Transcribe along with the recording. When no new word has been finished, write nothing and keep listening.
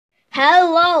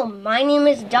Hello, my name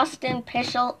is Dustin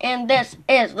Pischel, and this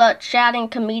is the Chatting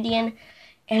Comedian,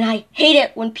 and I hate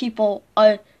it when people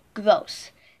are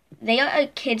gross. They are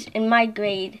kids in my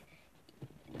grade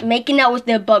making out with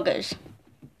their boogers.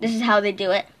 This is how they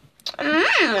do it.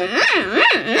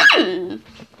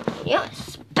 You're a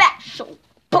special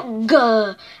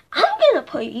booger. I'm gonna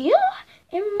put you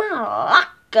in my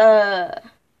locker.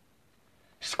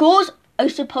 Schools are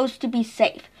supposed to be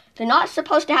safe. They're not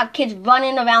supposed to have kids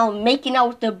running around making out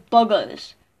with their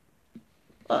boogers.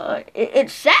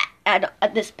 It's sad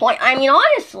at this point. I mean,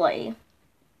 honestly.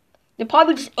 They're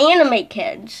probably just anime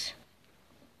kids.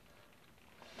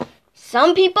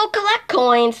 Some people collect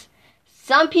coins.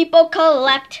 Some people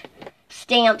collect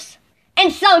stamps.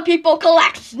 And some people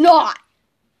collect snot.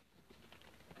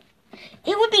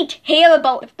 It would be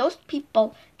terrible if those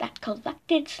people that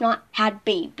collected snot had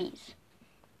babies.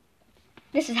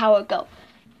 This is how it goes.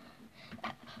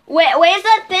 Where's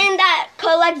the thing that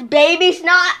collects baby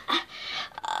snot?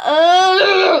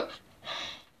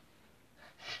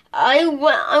 I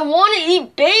want to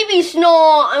eat baby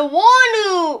snot. I want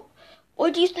to.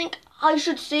 Or do you think I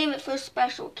should save it for a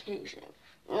special occasion?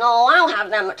 No, I don't have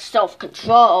that much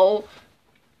self-control.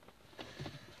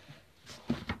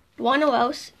 One of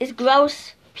else is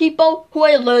gross. People who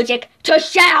are allergic to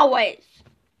showers.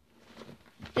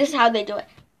 This is how they do it.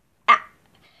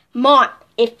 Mom,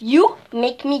 if you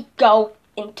make me go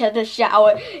into the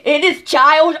shower, it is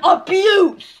child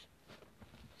abuse.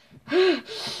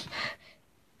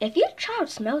 If your child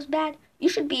smells bad, you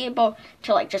should be able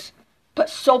to just put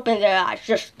soap in their eyes,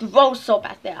 just throw soap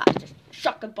at their eyes, just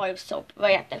chuck a bar of soap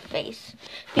right at their face.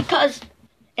 Because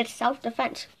it's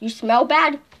self-defense. You smell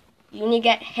bad, you need to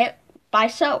get hit by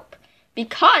soap.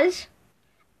 Because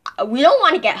we don't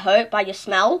want to get hurt by your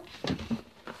smell.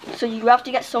 So you have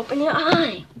to get soap in your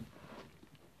eye.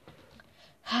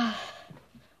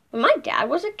 When my dad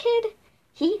was a kid,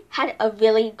 he had a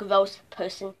really gross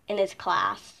person in his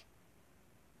class.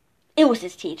 It was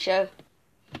his teacher.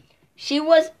 She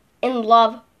was in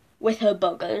love with her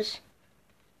boogers.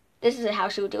 This is how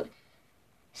she would do it.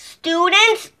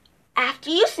 Students, after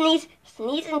you sneeze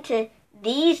into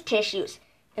these tissues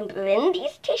and bring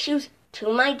these tissues to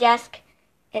my desk,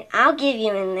 and I'll give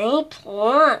you an A+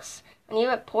 on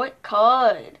your report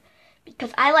card.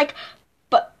 Because I like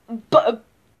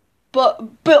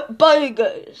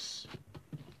burgers.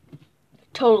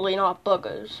 Totally not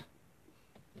boogers.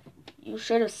 You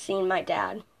should have seen my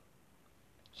dad.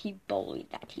 He bullied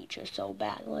that teacher so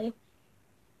badly.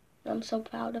 I'm so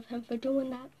proud of him for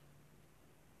doing that.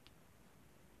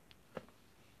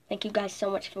 Thank you guys so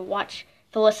much for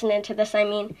listening to this,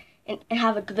 and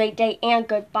have a great day and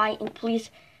goodbye. And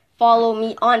please follow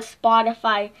me on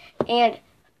Spotify and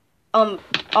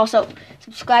also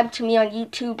subscribe to me on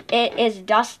YouTube. It is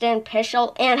Dustin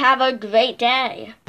Pischel, and have a great day.